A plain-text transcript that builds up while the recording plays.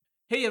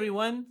Hey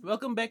everyone,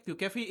 welcome back to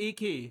Cafe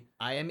AK.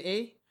 I am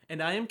A, And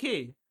I am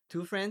K,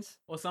 two friends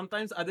or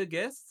sometimes other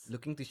guests.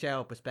 looking to share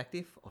our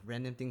perspective of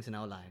random things in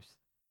our lives.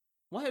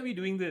 Why are we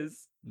doing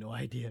this? No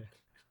idea.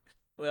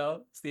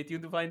 Well, stay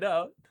tuned to find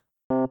out.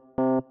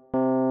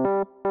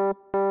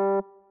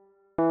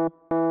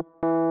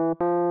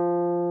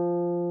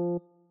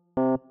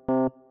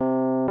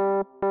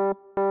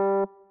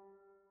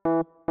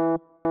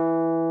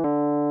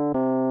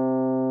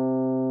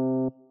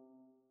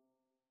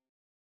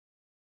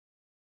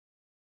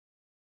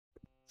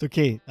 It's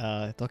okay.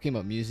 Talking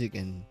about music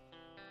and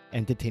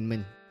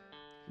entertainment.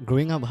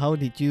 Growing up, how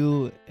did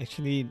you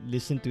actually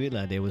listen to it?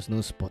 There was no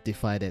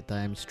Spotify at that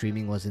time.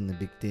 Streaming wasn't a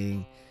big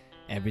thing.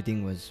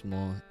 Everything was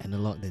more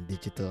analog than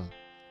digital.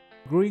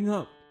 Growing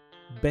up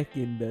back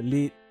in the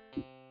late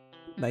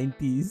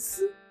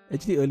 90s,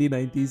 actually early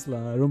 90s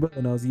lah. I remember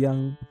when I was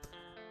young,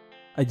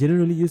 I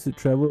generally used to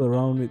travel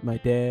around with my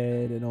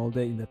dad and all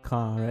that in the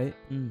car, right?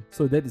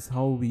 So that is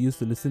how we used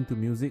to listen to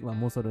music lah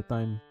most of the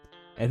time.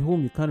 At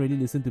home, you can't really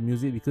listen to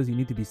music because you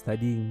need to be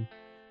studying.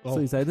 So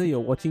it's either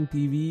you're watching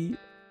TV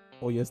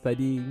or you're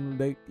studying.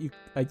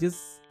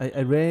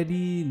 I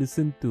rarely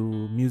listen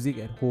to music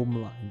at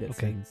home lah in that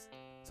sense.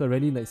 So I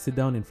rarely sit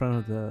down in front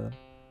of the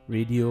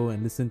radio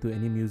and listen to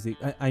any music.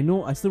 I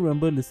know I still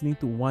remember listening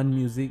to one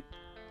music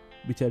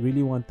which I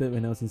really wanted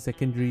when I was in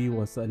secondary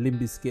was Limp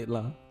Bizkit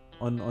lah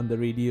on the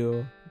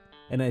radio,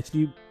 and I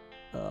actually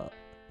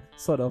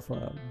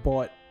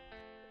bought.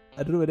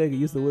 I don't know whether I can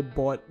use the word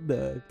bought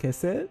the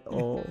cassette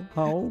or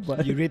how,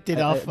 but you ripped it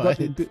off.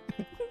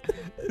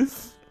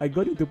 I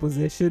got into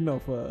possession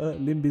of a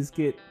Limp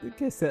Bizkit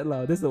cassette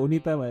lah. That's the only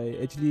time I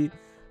actually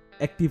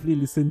actively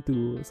listened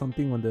to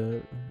something on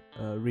the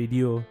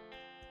radio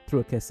through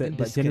a cassette.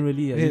 But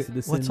generally, I used to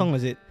listen. What song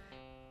was it?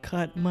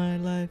 Cut my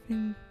life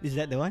in. Is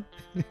that the one?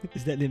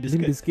 Is that Limp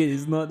Bizkit? Limp Bizkit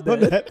is not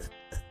that.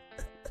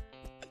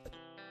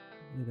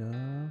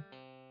 I'm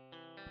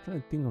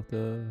trying to think of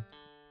the.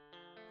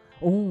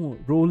 Oh,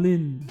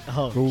 Rollin'.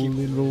 Oh,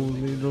 Rollin'.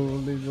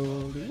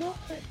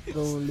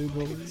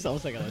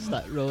 Sounds like I'll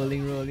start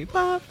rolling,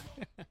 pop.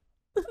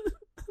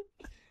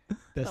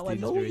 That's now I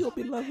know you'll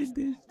be loving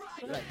this.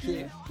 Right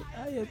here.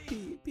 I am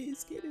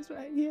Bizkit is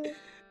right here.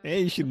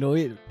 Hey, you should know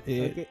it.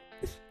 Okay.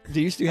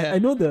 They used to have. I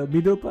know the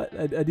middle part.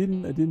 I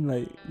didn't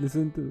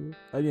listen to.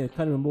 I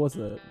can't remember what's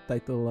the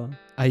title.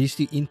 I used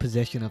to in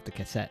possession of the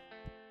cassette.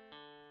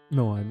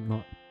 No, I'm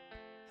not.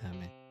 Ah,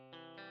 man.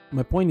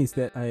 My point is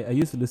that I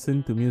used to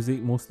listen to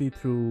music mostly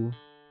through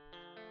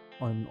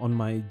on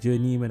my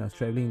journey when I was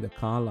traveling in the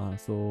car lah.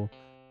 So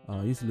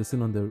I used to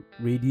listen on the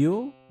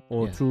radio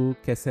or through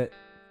cassette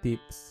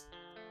tapes,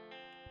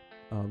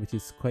 which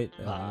is quite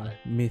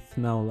myth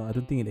now lah. I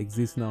don't think it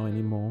exists now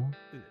anymore.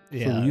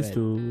 So we used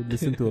to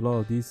listen to a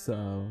lot of these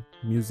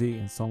music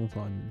and songs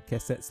on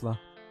cassettes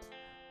lah.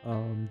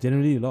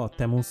 Generally a lot of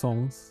Tamil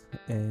songs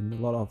and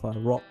a lot of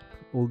rock.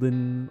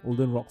 Olden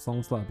rock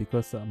songs lah,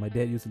 because my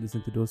dad used to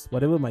listen to those.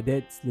 Whatever my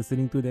dad's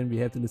listening to, then we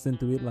have to listen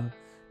to it lah.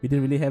 We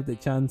didn't really have the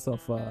chance of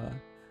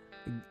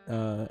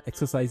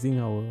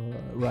exercising our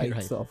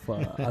rights of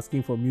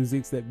asking for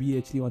musics that we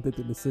actually wanted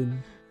to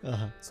listen.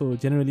 So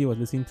generally, I was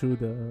listening through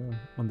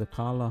on the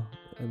car lah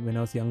when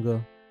I was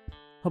younger.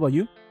 How about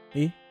you?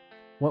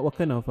 What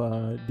kind of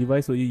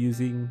device were you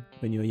using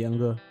when you were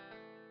younger?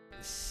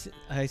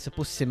 I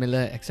suppose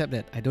similar, except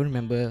that I don't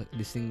remember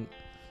listening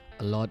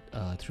a lot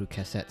through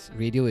cassettes.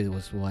 Radio it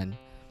was one,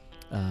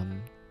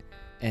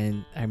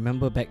 and I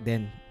remember back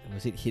then,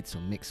 was it Hits or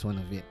Mix, one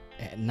of it,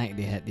 at night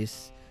they had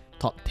this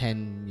top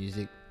 10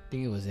 music. I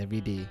think it was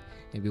every day,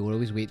 and we would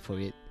always wait for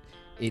it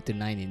 8 to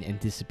 9 in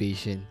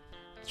anticipation,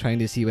 trying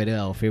to see whether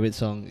our favorite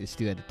song is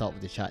still at the top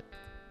of the chart.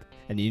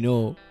 And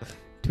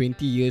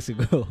 20 years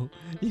ago,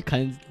 you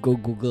can't go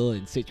Google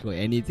and search for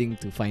anything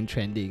to find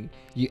trending.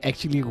 You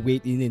actually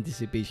wait in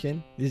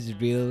anticipation. This is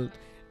real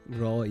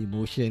raw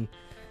emotion,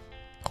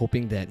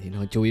 hoping that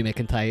Joey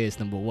McIntyre is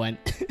number one.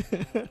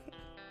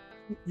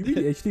 You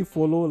really actually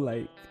follow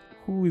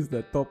who is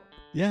the top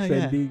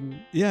trending?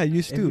 Yeah, I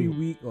used to every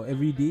week or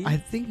every day. I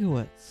think it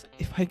was,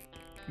 if I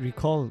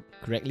recall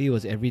correctly, it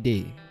was every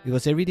day. It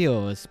was every day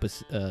or a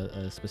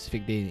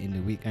specific day in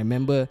the week. I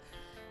remember,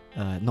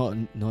 not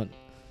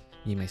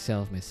me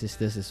myself, my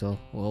sisters as well.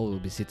 We all will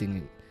be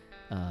sitting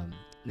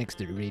next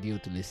to the radio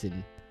to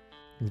listen.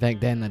 Back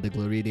then, the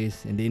glory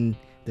days, and then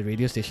the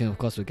radio station, of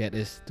course, will get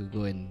us to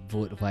go and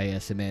vote via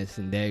SMS,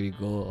 and there we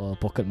go,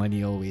 pocket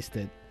money all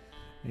wasted.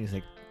 And it's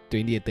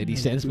 20 or 30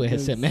 cents per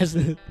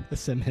SMS.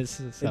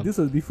 SMS. And this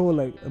was before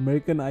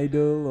American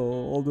Idol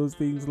or all those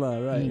things lah,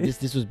 right? This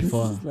was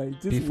before. This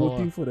is just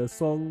voting for the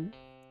song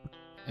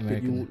American.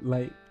 that you would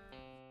like.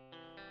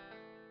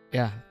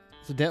 Yeah.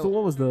 So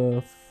what was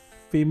the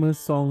famous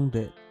song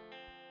that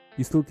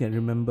you still can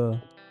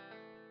remember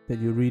that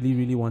you really,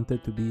 really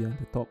wanted to be on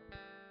the top?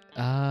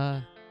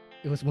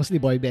 It was mostly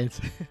boy bands.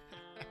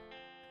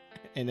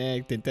 And then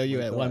I can tell you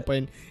one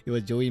point, it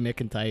was Joey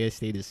McIntyre,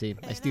 Stay the Same.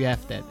 I still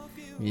have that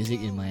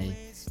music in my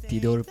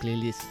Tidor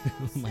playlist,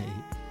 my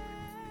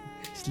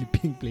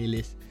sleeping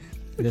playlist.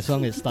 The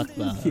song is stuck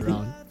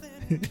around.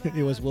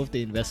 It was worth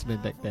the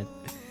investment back then.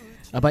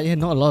 But yeah,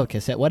 not a lot of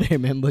cassette. What I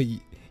remember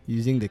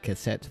using the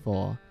cassette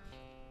for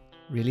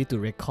really to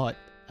record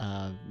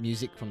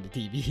music from the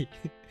TV.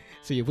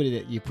 So you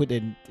put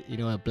in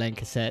a blank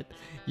cassette,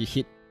 you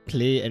hit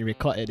play and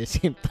record at the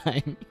same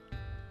time.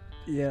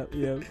 Yeah.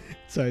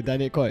 So I've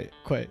done it quite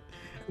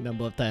a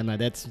number of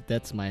times.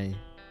 That's my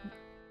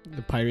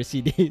the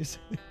piracy days.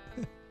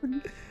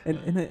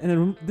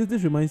 And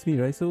this reminds me,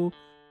 right? So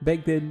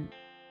back then,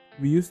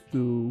 we used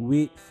to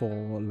wait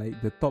for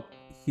like the top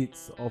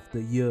hits of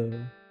the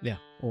year,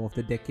 or of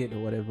the decade or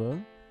whatever,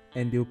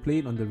 and they'll play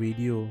it on the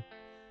radio,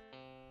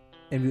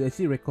 and we'll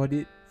actually record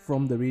it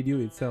from the radio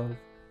itself.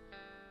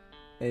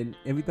 And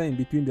every time in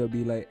between there'll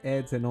be like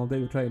ads and all that.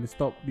 We'll try and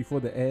stop before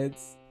the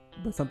ads,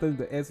 but sometimes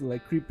the ads will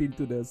like creep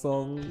into the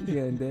song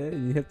here and there,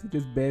 and you have to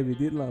just bear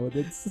with it, lah. But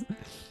that's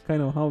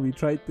kind of how we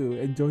try to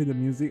enjoy the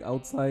music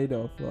outside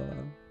of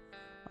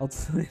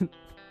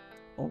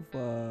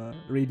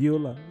radio,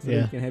 lah. So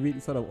you can have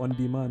it sort of on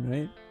demand,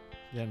 right?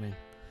 Yeah, man.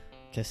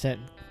 Cassette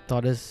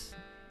taught us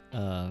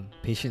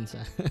patience.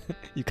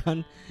 You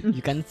can't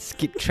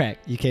skip track.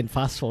 You can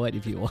fast forward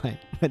if you want,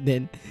 but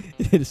then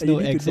there's no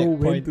you need exact to know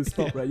when point to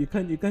stop, right? You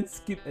can't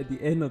skip at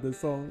the end of the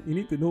song. You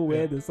need to know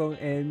where the song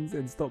ends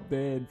and stop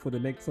there, and for the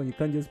next song you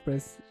can't just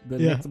press the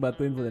next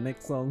button for the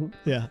next song.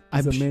 Yeah,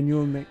 it's a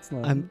manual next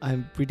one.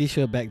 I'm pretty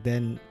sure back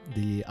then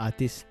the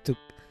artists took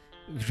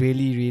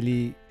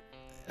really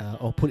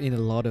or put in a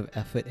lot of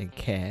effort and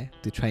care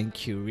to try and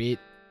curate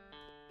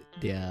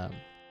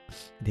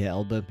their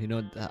album,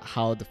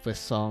 how the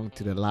first song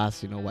to the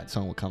last, what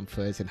song will come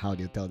first and how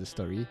they'll tell the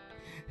story.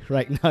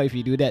 Right now, if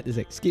you do that, it's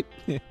like skip.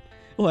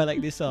 Oh, I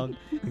like this song.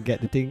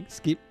 Get the thing,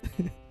 skip.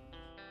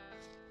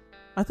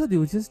 I thought they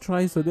would just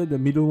try so that the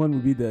middle one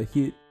would be the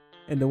hit,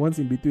 and the ones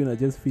in between are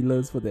just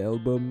fillers for the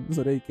album,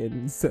 so that you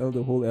can sell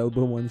the whole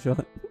album one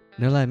shot.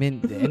 No lah, I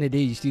mean, at the end of the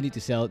day, you still need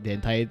to sell the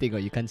entire thing, or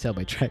you can't sell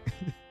by track.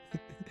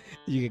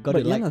 You got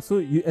to like. So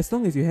as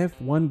long as you have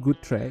one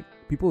good track,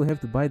 people will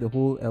have to buy the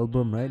whole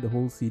album, right? The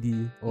whole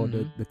CD or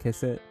the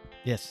cassette.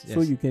 Yes.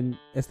 So you can,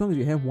 as long as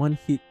you have one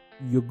hit,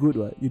 you're good,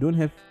 right? You don't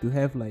have to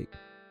have like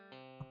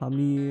how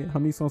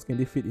many songs can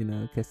they fit in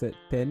a cassette?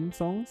 10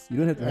 songs? You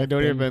don't have to have 10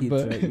 remember.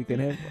 Hits, right? You can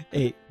have.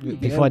 Hey,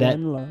 before that,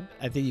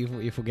 I think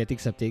you're forgetting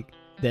something.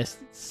 There's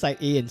side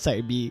A and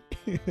side B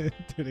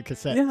to the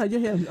cassette.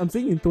 Yeah. I'm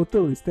saying in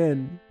total it's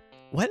 10.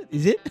 What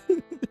is it?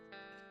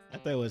 I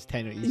thought it was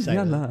 10 on each side.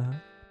 Yeah lah.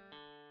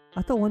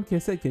 I thought one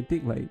cassette can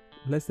take like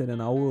less than an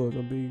hour or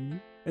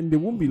something, and they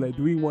won't be like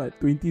doing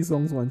 20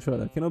 songs one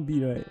shot. Cannot be,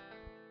 right?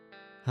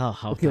 How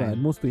okay lah, at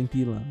most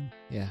 20 lah.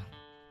 Yeah.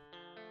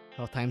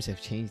 How times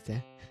have changed,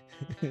 eh?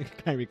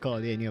 Can't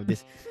recall any of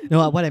this.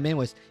 No, what I meant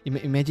was,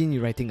 imagine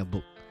you're writing a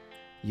book.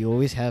 You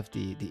always have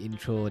the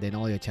intro, then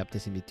all your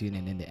chapters in between,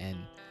 and then the end.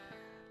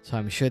 So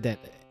I'm sure that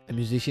a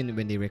musician,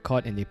 when they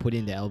record and they put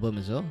in the album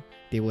as well,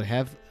 they will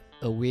have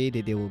a way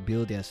that they will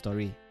build their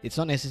story. It's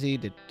not necessarily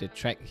the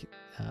track,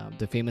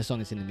 the famous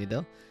song is in the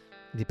middle.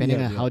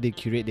 Depending on how they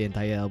curate the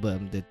entire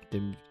album, the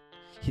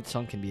hit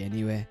song can be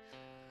anywhere.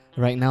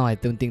 Right now, I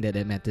don't think that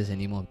matters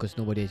anymore because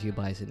nobody actually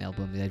buys an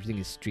album. Everything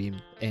is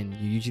streamed, and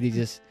you usually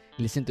just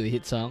listen to a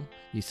hit song,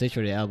 you search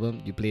for the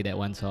album, you play that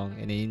one song,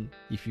 and then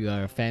if you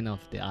are a fan of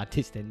the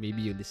artist, then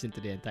maybe you listen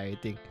to the entire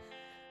thing.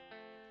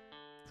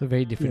 It's a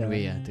very different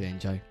way to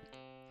enjoy.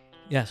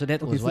 Yeah, so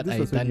that was what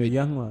I done with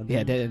young.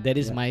 That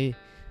is my.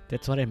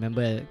 That's what I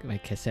remember my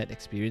cassette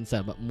experience.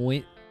 But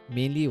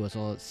mainly it was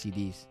all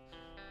CDs.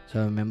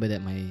 So I remember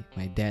that my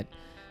dad,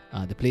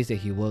 the place that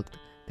he worked,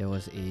 there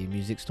was a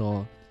music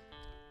store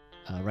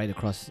right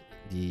across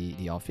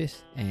the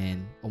office,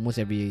 and almost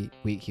every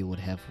week he would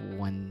have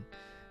one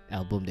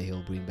album that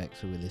he'll bring back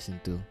so we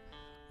listen to.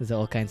 There's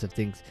all kinds of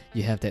things.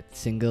 You have that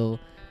single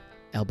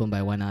album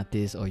by one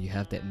artist, or you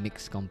have that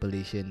mixed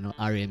compilation,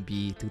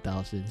 R&B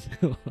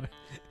 2000s,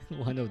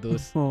 one of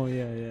those. Oh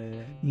yeah.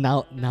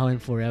 Now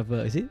and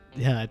Forever, is it?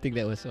 Yeah, I think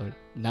that was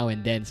Now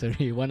and Then.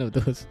 Sorry, one of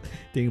those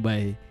things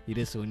by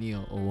either Sony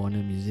or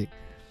Warner Music.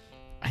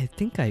 I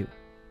think I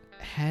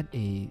had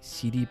a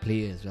CD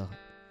player as well.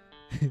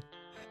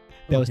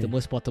 That was the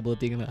most portable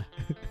thing, lah.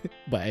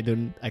 But I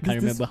can't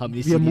remember how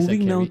many CDs I carried. We are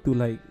moving now to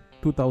like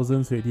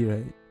 2000s already,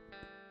 right?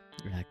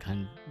 I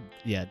can't.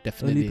 Yeah,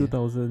 definitely. Early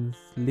 2000s,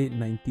 late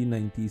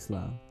 1990s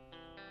lah.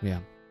 Yeah.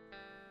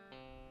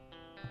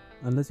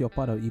 Unless your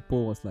part of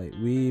Ipoh was like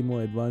way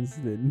more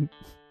advanced than.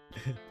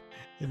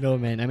 No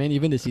man, I mean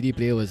even the CD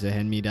player was a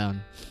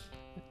hand-me-down.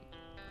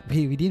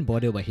 We didn't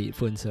bother about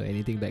headphones or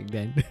anything back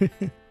then.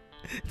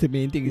 The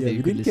main thing is that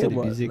you could listen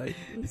to music. Like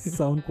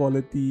sound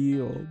quality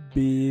or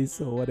bass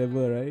or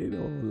whatever, right?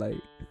 Or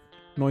like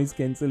noise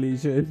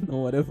cancellation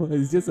or whatever.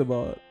 It's just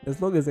about,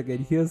 as long as I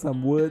can hear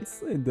some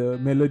words and the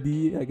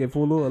melody, I can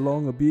follow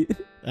along a bit.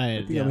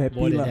 I think I'm happy.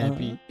 More than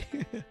happy.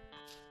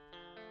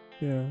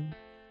 Yeah.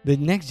 The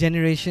next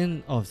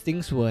generation of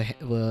things were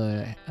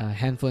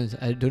handphones.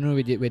 I don't know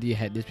whether you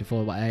had this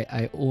before, but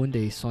I owned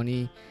a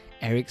Sony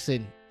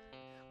Ericsson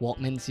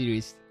Walkman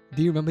series.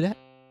 Do you remember that?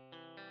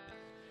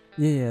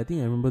 Yeah, I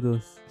think I remember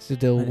those. So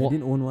the I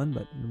didn't own one,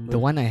 but remember the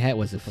one I had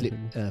was a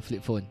the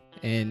flip phone,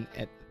 and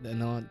at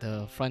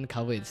the front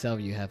cover itself,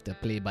 you have the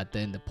play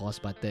button, the pause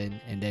button,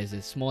 and there's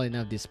a small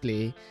enough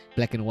display,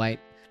 black and white,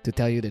 to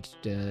tell you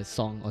the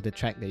song or the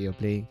track that you're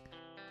playing.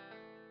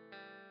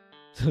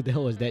 So that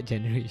was that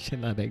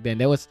generation back then.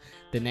 That was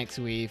the next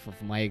wave of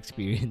my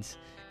experience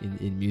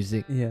in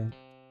music. Yeah.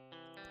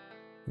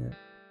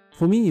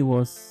 For me, it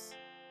was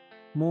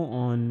more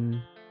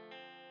on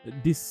a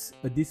disc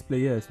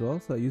player as well.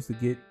 So I used to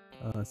get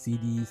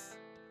CDs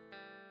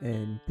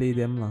and play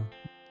them lah.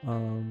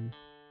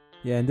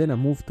 And then I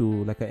moved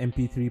to like a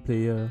MP3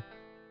 player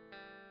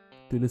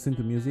to listen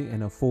to music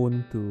and a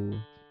phone to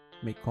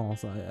make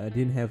calls. I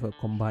didn't have a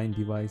combined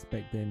device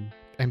back then.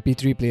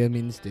 MP3 player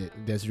means that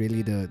there's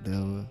really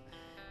the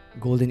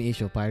golden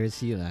age of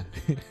piracy lah.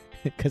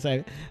 Because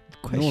I'm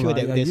quite sure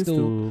that I there's used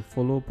no. to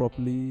follow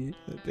properly.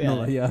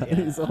 Yeah.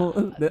 It's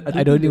all,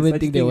 I don't even such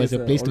think there thing was as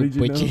a place to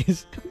original.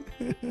 purchase.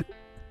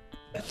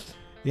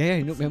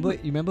 You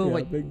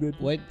remember back then.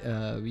 what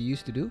we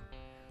used to do?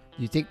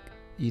 You take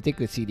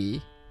the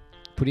CD,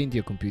 put it into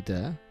your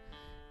computer,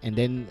 and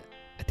then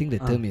I think the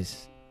term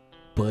is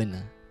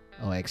burn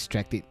or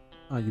extract it.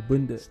 You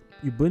burn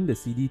the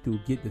CD to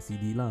get the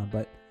CD lah,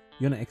 but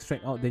you wanna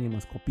extract out, then you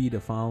must copy the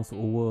files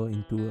over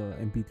into a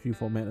MP3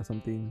 format or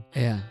something.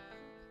 Yeah,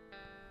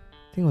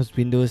 I think it was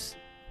Windows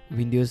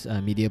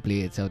Media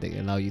Player itself that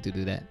allow you to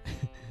do that.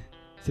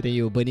 So then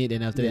you burn it,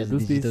 and after that, it's a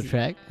digital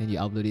track, and you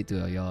upload it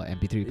to your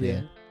MP3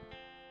 player.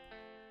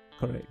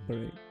 Correct.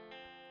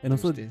 And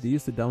also they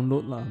used to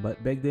download lah,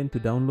 but back then to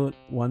download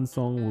one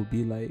song would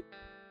be like,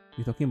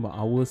 we're talking about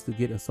hours to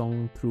get a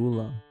song through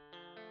lah.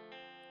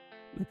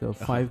 Like a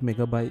 5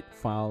 megabyte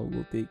file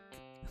will take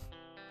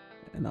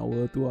an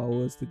hour, 2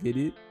 hours to get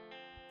it.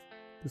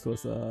 This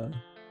was the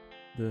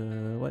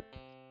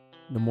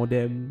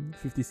modem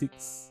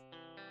 56.4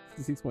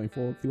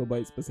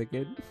 kilobytes per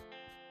second.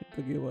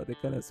 Talking about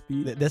that kind of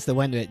speed. That's the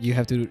one that you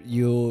have to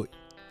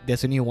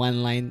there's only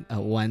one line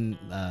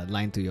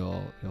to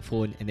your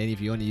phone, and then if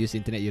you want to use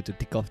internet, you have to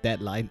tick off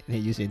that line and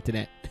then use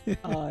internet.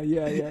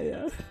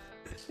 Yeah.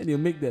 And you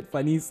make that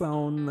funny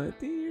sound.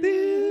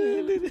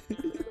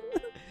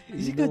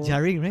 Is it called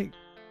jarring, right?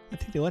 I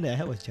think the one that I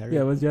had was jarring.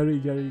 Yeah, it was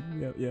jarring.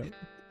 Yeah.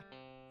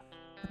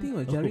 I think it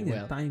was jarring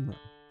at time.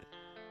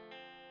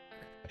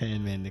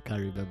 Man, I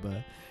can't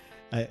remember.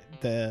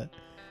 The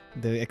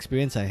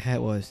experience I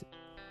had was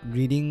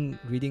reading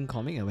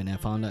comic, and when I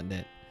found out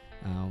that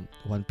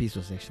One Piece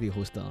was actually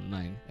hosted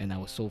online, and I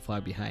was so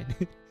far behind.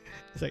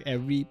 It's like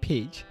every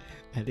page,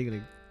 I think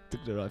it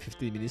took around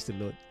 15 minutes to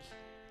load.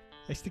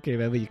 I still can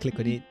remember, you click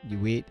on it, you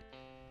wait.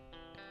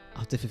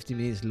 After 15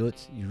 minutes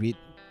loads, you read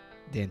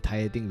the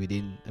entire thing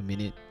within a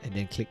minute, and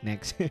then click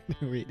next and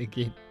wait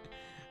again.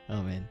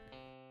 Oh man.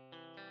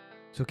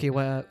 So okay,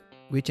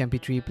 which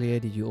MP3 player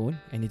did you own?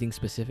 Anything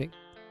specific?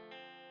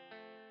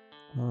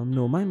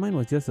 No, mine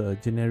was just a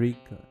generic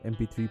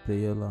MP3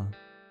 player lah.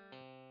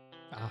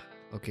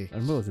 Okay. I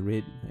remember it was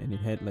red and it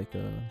had like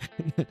a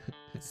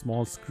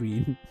small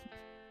screen,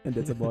 and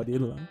that's about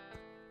it lah.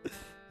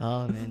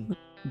 Oh man.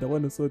 That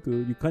one also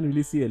you can't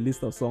really see a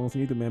list of songs.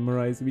 You need to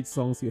memorize which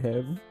songs you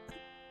have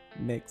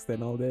next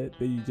and all that.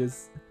 Then you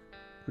just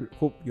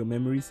hope your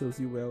memory serves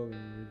you well. And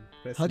you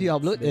press How do you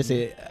upload?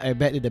 I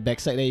bet at the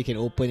backside there you can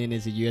open, and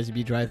there's a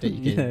USB drive that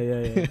you can.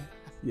 Yeah.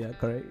 Yeah,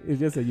 correct. It's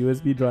just a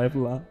USB drive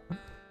lah.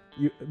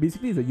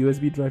 Basically it's a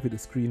USB drive with a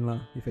screen lah,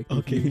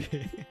 effectively.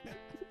 Okay.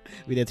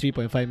 With a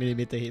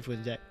 3.5mm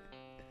headphone jack.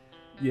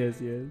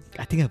 Yes.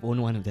 I think I've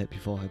owned one of that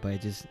before, but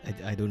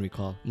I don't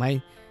recall.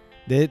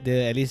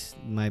 At least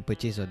my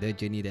purchase or the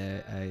journey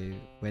that I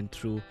went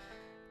through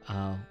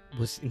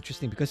was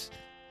interesting because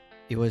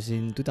it was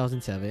in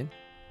 2007.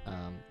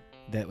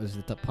 That was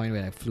the point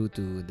where I flew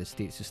to the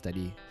States to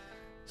study.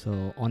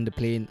 So on the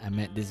plane, I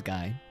met this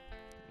guy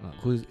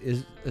who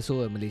is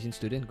also a Malaysian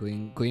student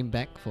going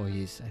back for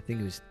his, I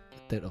think it was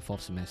 3rd or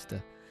 4th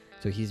semester.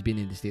 So he's been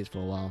in the States for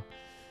a while.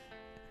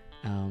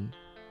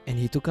 And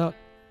he took out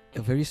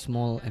a very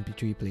small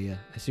MP3 player.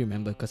 I still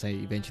remember because I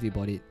eventually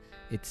bought it.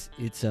 It's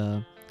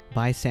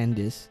by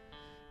SanDisk.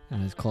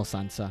 It's called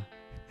Sansa.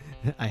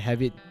 I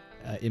have it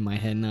in my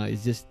hand now.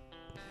 It's just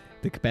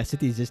the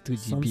capacity is just 2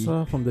 GB.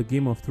 Sansa from the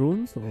Game of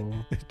Thrones or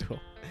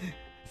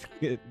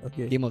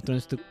okay. Game of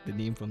Thrones took the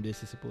name from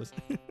this, I suppose.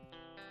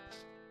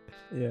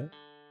 Yeah.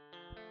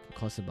 It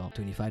cost about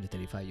 $25 to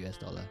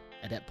 $35.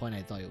 At that point,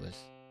 I thought it was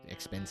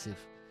expensive.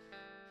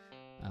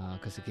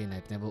 Because again,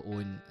 I've never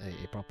owned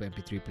a proper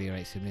MP3 player,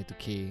 right? Similar to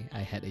K,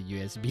 I had a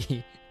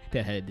USB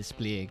that had a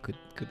display and could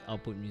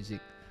output music.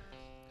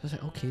 So I was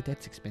like, okay,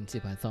 that's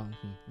expensive. I thought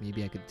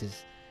maybe I could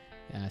just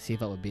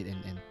save up a bit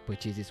and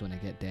purchase this when I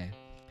get there.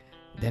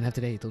 Then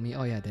after that, he told me,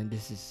 oh yeah, then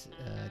this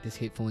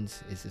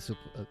headphones is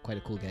quite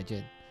a cool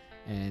gadget.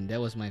 And that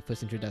was my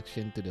first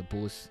introduction to the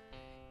Bose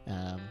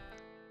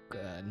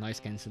noise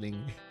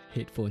cancelling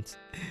headphones.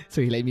 So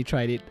he let me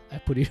try it. I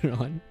put it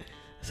on.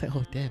 I was like,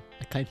 oh damn,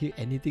 I can't hear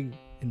anything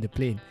in the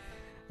plane.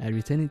 I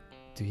returned it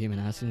to him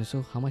and asked him,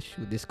 so how much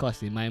would this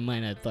cost? In my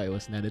mind, I thought it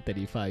was another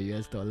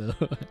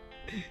 $35.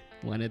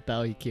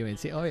 Manatau, he came and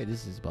said, "Oh yeah,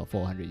 this is about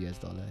 $400."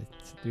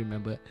 Do you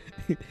remember?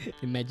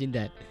 Imagine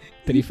that,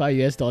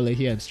 $35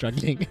 here. I'm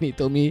struggling, and he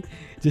told me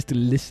just to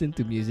listen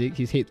to music.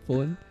 His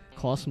headphone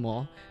costs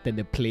more than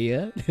the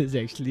player that's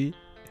actually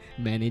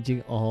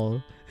managing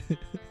all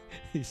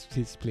his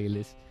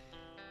playlist.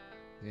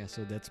 Yeah,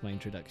 so that's my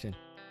introduction.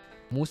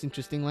 Most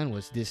interesting one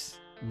was this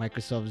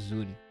Microsoft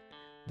Zune,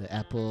 the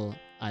Apple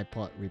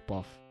iPod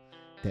ripoff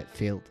that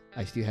failed.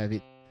 I still have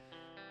it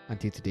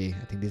until today.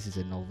 I think this is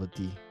a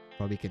novelty.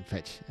 Probably can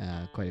fetch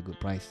quite a good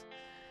price.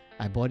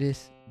 I bought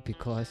this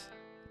because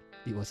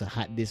it was a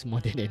hard disk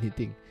more than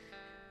anything.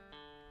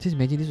 Just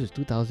imagine, this was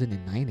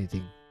 2009, I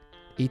think.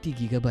 80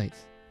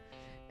 gigabytes.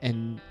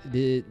 And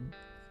the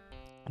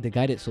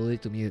guy that sold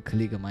it to me, a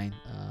colleague of mine,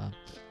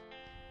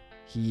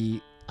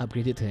 he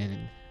upgraded to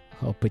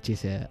or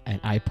purchased an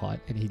iPod,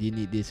 and he didn't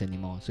need this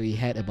anymore. So he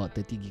had about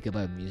 30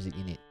 gigabyte of music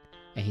in it,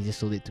 and he just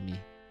sold it to me.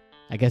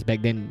 I guess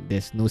back then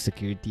there's no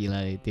security,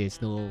 like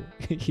there's no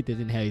he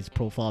doesn't have his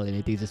profile and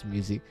anything, just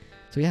music.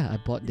 So yeah, I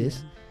bought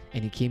this,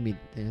 and it came with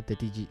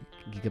 30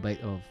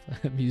 gigabyte of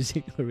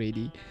music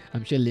already.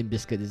 I'm sure Limp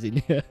Bizkit is in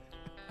here.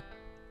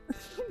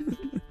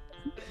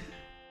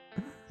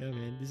 Yeah,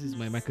 man, this is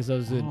my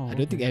Microsoft Zune. Oh, I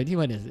don't think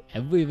anyone has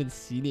ever even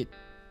seen it.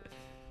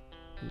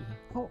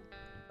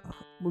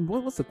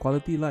 What's the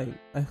quality like?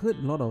 I heard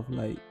a lot of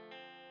like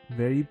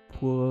very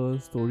poor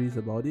stories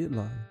about it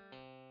lah.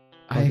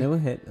 I've never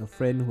had a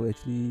friend who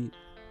actually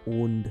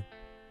owned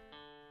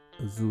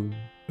a Zune.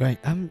 Right.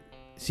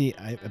 See,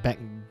 back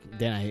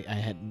then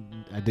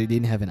I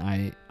didn't have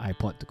an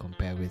iPod to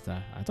compare with.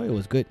 I thought it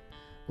was good.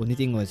 Only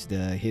thing was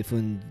the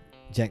headphone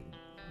jack,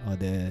 or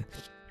the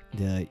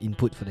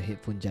input for the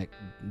headphone jack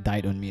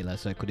died on me lah,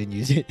 so I couldn't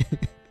use it.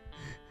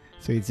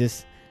 So it's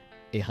just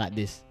a hard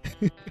disk.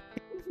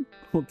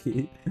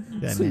 Okay.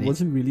 So it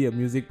wasn't really a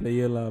music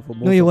player lah for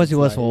most. No, it was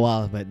for a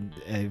while, but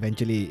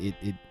eventually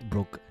it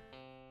broke.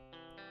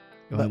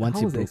 But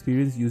how was the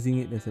experience using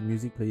it as a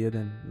music player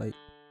then? Like,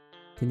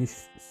 can you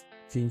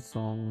change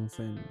songs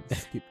and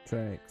skip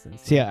tracks and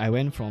stuff? So yeah, I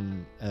went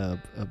from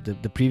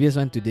the previous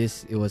one to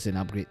this. It was an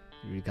upgrade,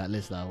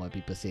 regardless lah what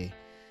people say.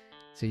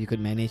 So you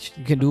can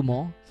do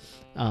more.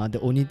 The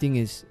only thing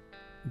is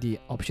the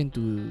option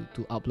to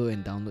upload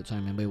and download. So I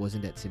remember it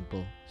wasn't that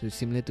simple. So it's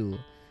similar to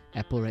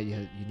Apple, right?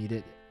 You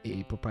needed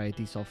a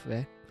proprietary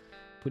software,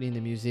 put in the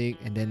music,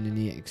 and then you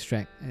need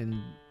extract,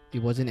 and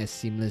it wasn't as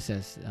seamless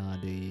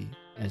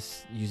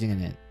as using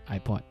an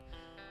iPod.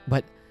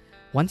 But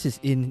once it's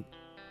in,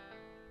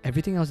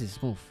 everything else is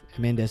smooth. I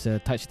mean, there's a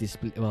touch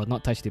display. Well,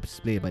 not touch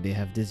display, but they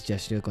have this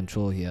gesture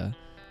control here,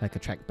 like a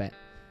trackpad.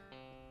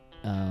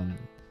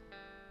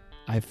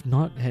 I've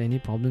not had any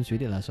problems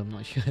with it, so I'm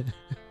not sure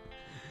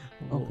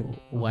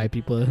why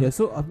people. Yeah,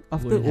 so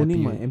after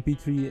owning my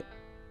MP3,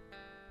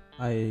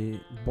 I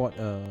bought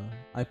a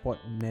iPod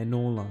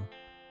Nano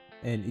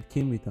and it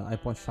came with an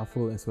iPod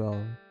Shuffle as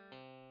well.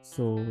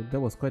 So that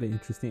was quite an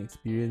interesting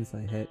experience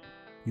I had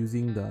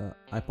using the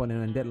iPod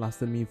Nano, and that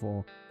lasted me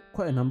for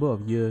quite a number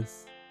of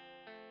years.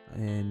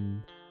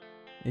 And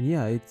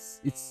yeah,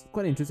 it's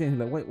quite interesting.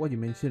 Like what you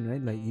mentioned,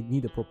 right? Like you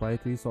need a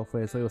proprietary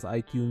software. So it was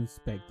iTunes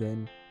back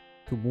then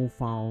to move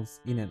files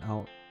in and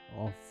out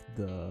of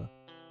the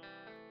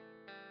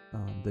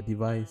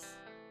device.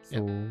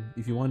 So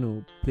if you want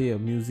to play a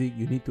music,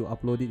 you need to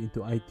upload it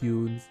into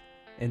iTunes,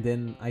 and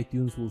then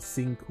iTunes will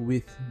sync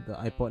with the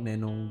iPod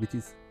Nano, which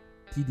is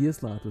tedious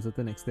to a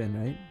certain extent,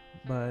 right?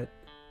 But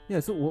yeah,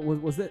 so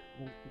was it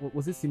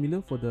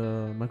similar for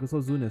the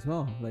Microsoft Zune as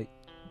well? Like,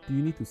 do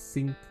you need to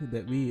sync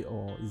that way,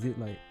 or is it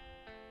like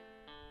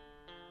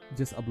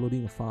just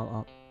uploading a file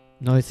up?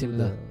 No, it's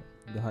similar.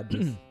 The hard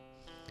disk.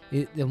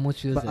 It almost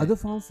feels. But other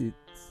files,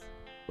 it's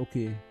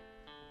okay.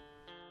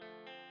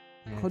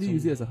 How do you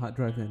use it as a hard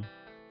drive then?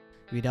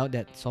 Without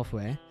that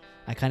software,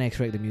 I can't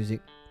extract the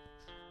music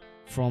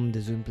from the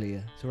Zune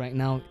player. So right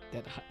now,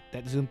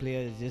 that Zune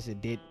player is just a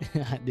dead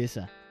hard disk.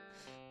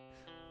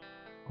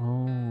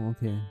 Oh,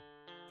 okay.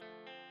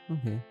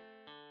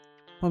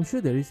 I'm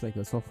sure there is like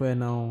a software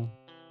now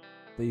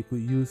that you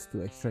could use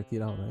to extract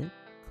it out, right?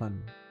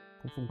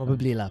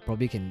 Probably lah.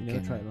 Probably can. You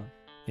never tried lah.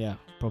 Yeah,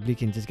 probably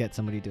can just get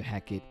somebody to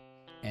hack it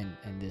and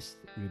just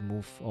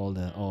remove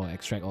or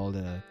extract all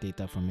the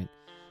data from it.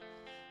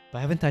 But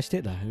I haven't touched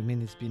it lah. I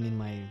mean, it's been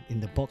in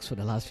the box for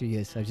the last few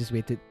years. I've just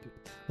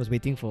was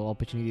waiting for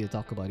opportunity to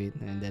talk about it,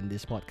 and then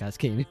this podcast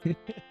came.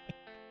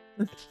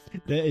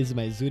 That is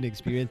my Zune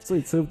experience. So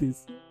it served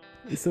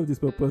its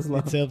purpose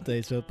lah. It served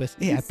its purpose.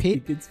 Hey, I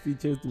paid.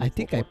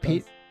 I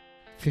paid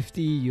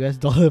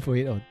 $50 for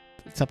it, or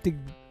something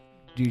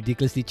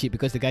ridiculously cheap,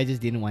 because the guy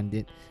just didn't want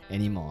it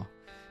anymore.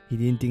 He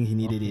didn't think he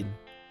needed it.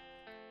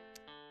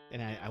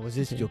 And I was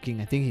just joking.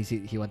 I think he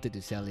said he wanted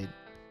to sell it,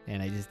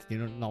 and I just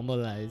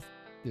normalized.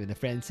 When the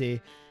friends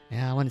say,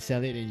 "Yeah, I want to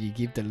sell it," and you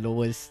give the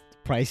lowest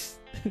price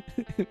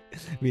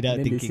without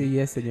and thinking. They say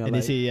yes, and you're and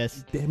like, they say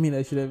yes. Damn it!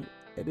 I should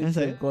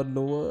have gone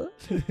lower.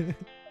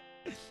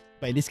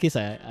 But in this case,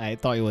 I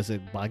thought it was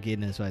a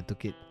bargain, and so I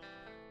took it.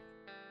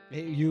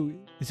 Hey, you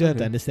still have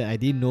to understand. I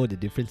didn't know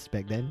the difference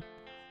back then.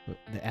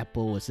 The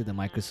Apple versus the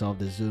Microsoft,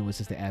 the Zoom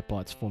versus the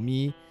AirPods. For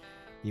me,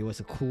 it was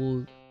a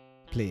cool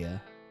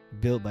player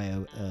built by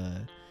a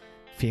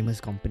famous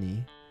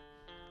company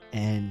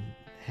and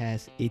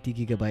has 80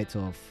 gigabytes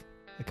of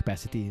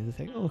capacity. It's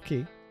like,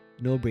 okay,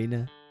 no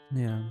brainer.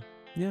 Yeah.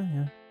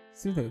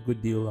 Seems like a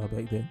good deal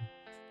back then.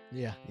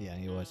 Yeah,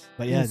 it was.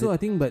 But Yeah, yeah, so I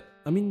think, but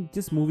I mean,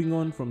 just moving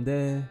on from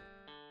there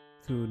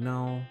to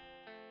now,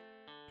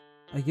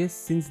 I guess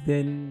since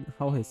then,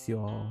 how has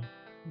your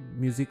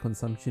music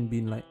consumption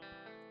been like?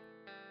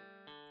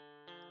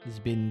 it's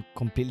been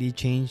completely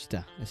changed,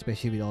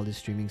 especially with all the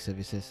streaming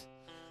services.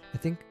 I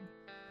think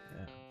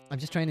I'm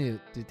just trying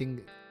to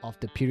think of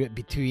the period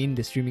between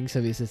the streaming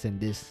services and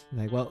this.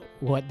 Like,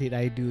 what did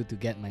I do to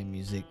get my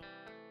music?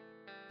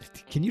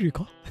 Can you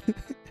recall?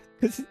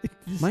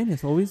 Mine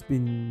has always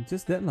been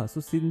just that lah.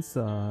 So since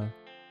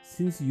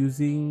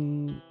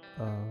using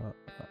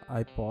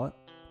iPod,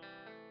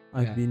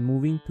 I've been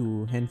moving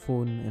to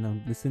handphone and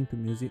I've listened to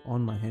music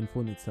on my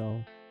handphone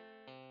itself.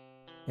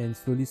 And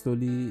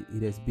slowly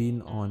it has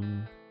been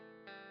on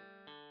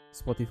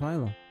Spotify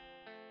lah.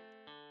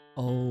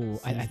 Oh,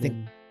 I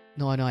think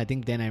I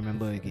think then I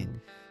remember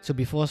again. So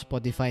before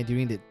Spotify,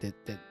 during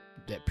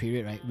that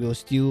period, right, we were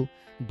still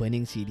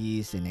burning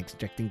CDs and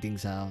extracting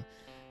things out.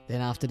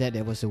 Then after that,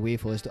 there was a way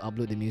for us to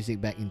upload the music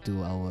back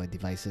into our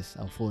devices,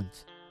 our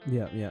phones.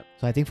 Yeah.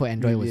 So I think for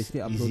Android We was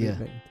actually uploaded easier.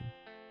 back into-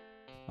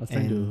 I was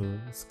trying to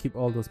skip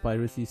all those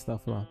piracy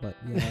stuff lah, but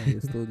yeah,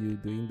 it's still you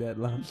doing that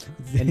lah.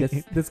 And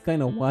that's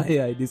kind of why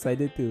I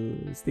decided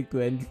to stick to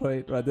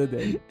Android rather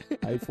than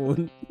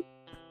iPhone.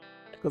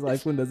 Because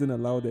iPhone doesn't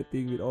allow that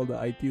thing with all the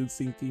iTunes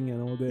syncing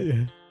and all that.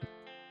 Yeah.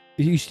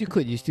 You still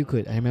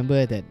could. I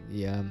remember that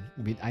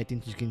with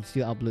iTunes you can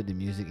still upload the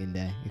music in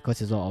there because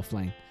it's all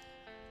offline.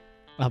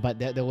 But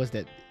there was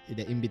that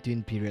in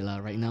between period lah.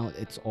 Right now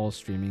it's all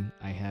streaming.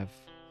 I have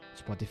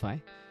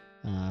Spotify,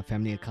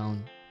 family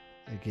account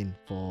again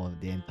for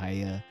the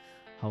entire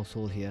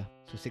household here.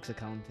 So 6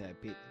 accounts that I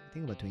paid, I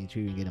think about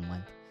 23 ringgit a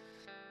month.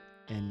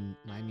 And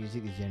my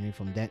music is generally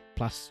from that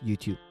plus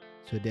YouTube.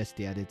 So that's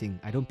the other thing.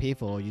 I don't pay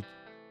for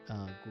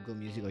Google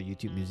Music or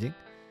YouTube Music.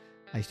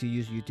 I still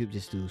use YouTube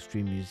just to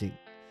stream music.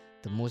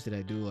 The most that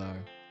I do are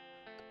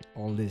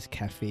all this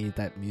cafe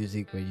type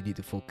music where you need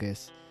to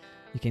focus.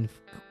 You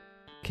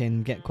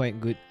can get quite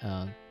good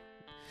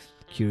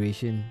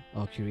curation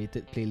or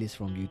curated playlists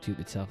from YouTube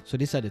itself. So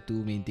these are the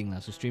two main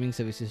things. So streaming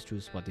services through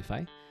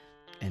Spotify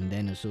and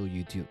then also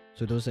YouTube.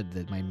 So those are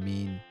my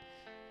main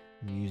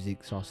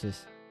music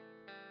sources.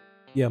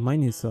 Yeah,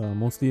 mine is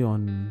mostly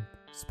on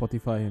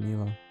Spotify only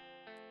lah.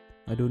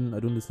 I don't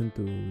listen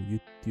to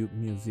YouTube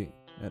music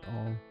at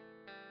all.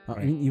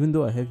 I mean, even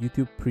though I have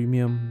YouTube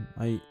Premium,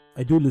 I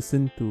do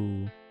listen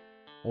to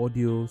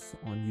audios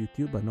on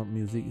YouTube, but not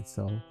music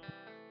itself.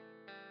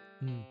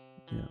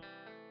 Yeah.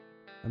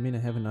 I mean, I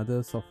have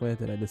another software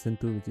that I listen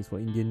to, which is for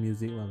Indian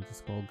music, which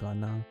is called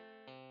Ghana.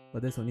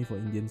 But that's only for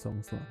Indian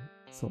songs,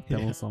 so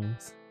Tamil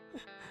songs.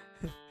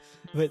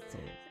 But so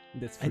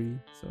that's free.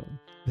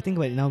 But think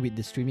about it now with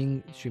the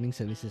streaming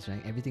services,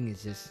 right? Everything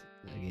is just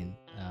again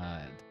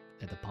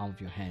at the palm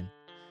of your hand.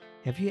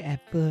 Have you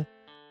ever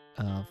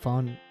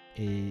found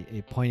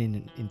a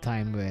point in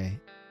time where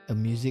a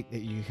music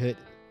that you heard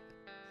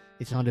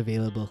is not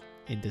available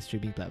in the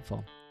streaming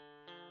platform?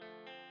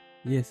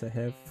 Yes, I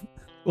have.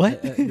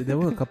 What? There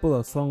were a couple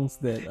of songs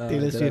that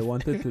I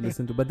wanted to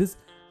listen to, but this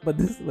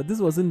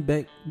wasn't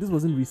back. This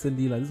wasn't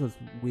recently, This was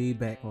way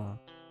back,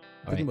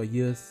 Talking about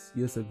years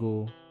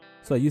ago.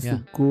 So I used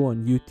to go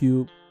on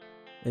YouTube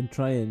and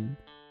try and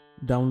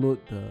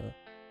download the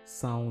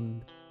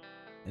sound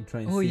and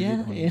try and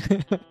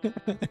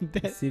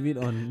save it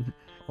on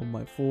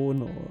my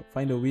phone or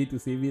find a way to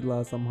save it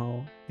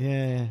somehow.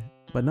 Yeah.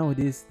 But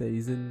nowadays there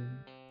isn't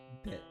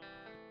that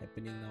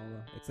happening now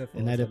except for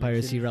another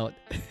piracy route.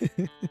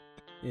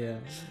 Yeah.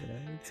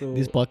 So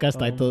this podcast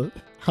titled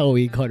 "How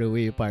We Got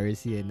Away with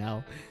Piracy" and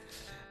now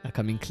are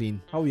coming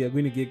clean. How we are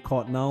going to get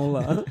caught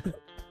now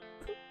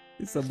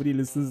if somebody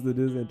listens to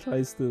this and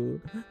tries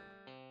to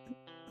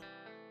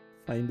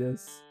find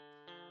us.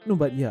 No,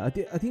 but yeah,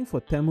 I think for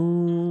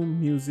Tamil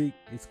music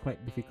it's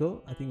quite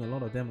difficult. I think a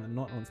lot of them are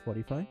not on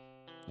Spotify.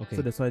 Okay.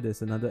 So that's why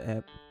there's another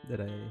app that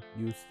I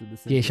use to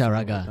listen Gesha to some of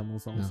Raga. the Tamil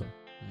songs. No.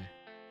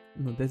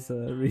 No, that's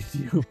a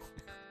radio.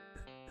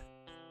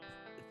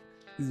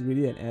 It's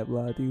really an app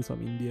I think it's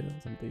from India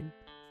or something.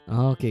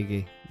 Oh,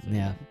 okay. So,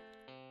 Yeah.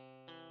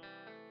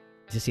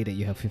 Just say that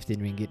you have 15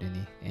 ringgit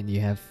only, and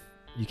you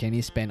can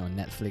only spend on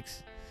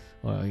Netflix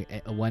or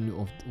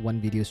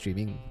one video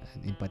streaming,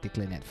 in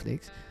particular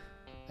Netflix,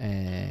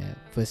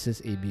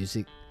 versus a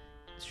music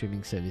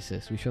streaming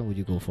services. Which one would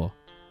you go for?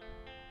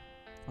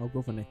 I'll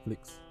go for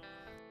Netflix.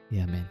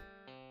 Yeah, man.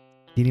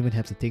 Didn't even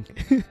have to think.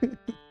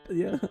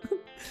 Yeah.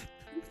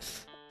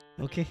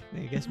 Okay,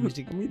 I guess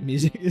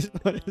music is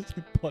not as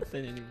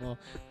important anymore.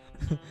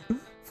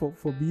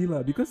 for me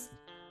because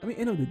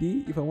end of the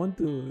day, if I want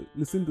to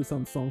listen to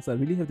some songs, I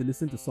really have to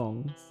listen to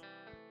songs.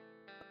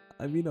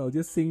 I mean, I'll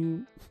just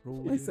sing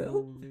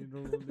myself,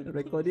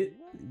 record it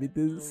with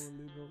this,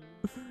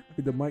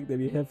 with the mic that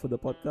we have for the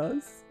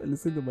podcast. I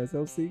listen to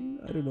myself sing.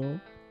 I don't know,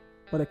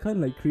 but I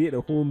can't like create a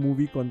whole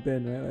movie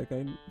content, right? I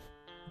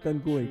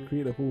can't go and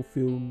create a whole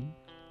film.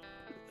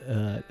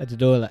 I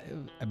don't know, like,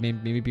 I mean,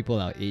 maybe people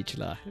our age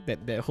lah.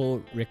 That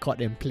whole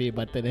record and play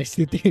button, I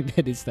still think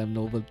that is some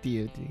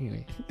novelty.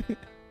 Anyway,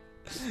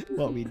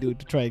 what we do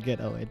to try and get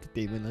our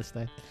entertainment last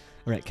time.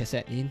 Alright,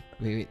 cassette in.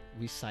 Wait.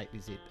 Which side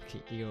is it? Okay,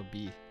 A or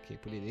B? Okay,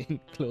 put it in.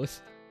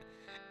 Close.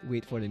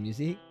 Wait for the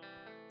music.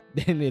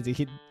 Then there's a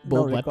hit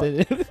both Now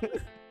button.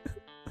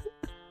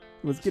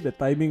 Must get the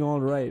timing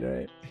all right,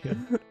 right?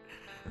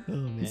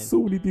 Oh man.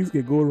 So many things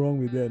can go wrong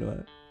with that,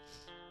 right?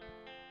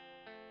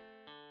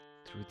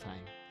 Through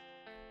time.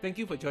 Thank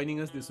you for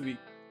joining us this week.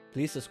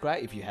 Please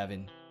subscribe if you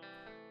haven't.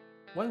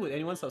 Why would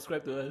anyone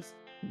subscribe to us?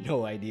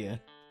 No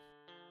idea.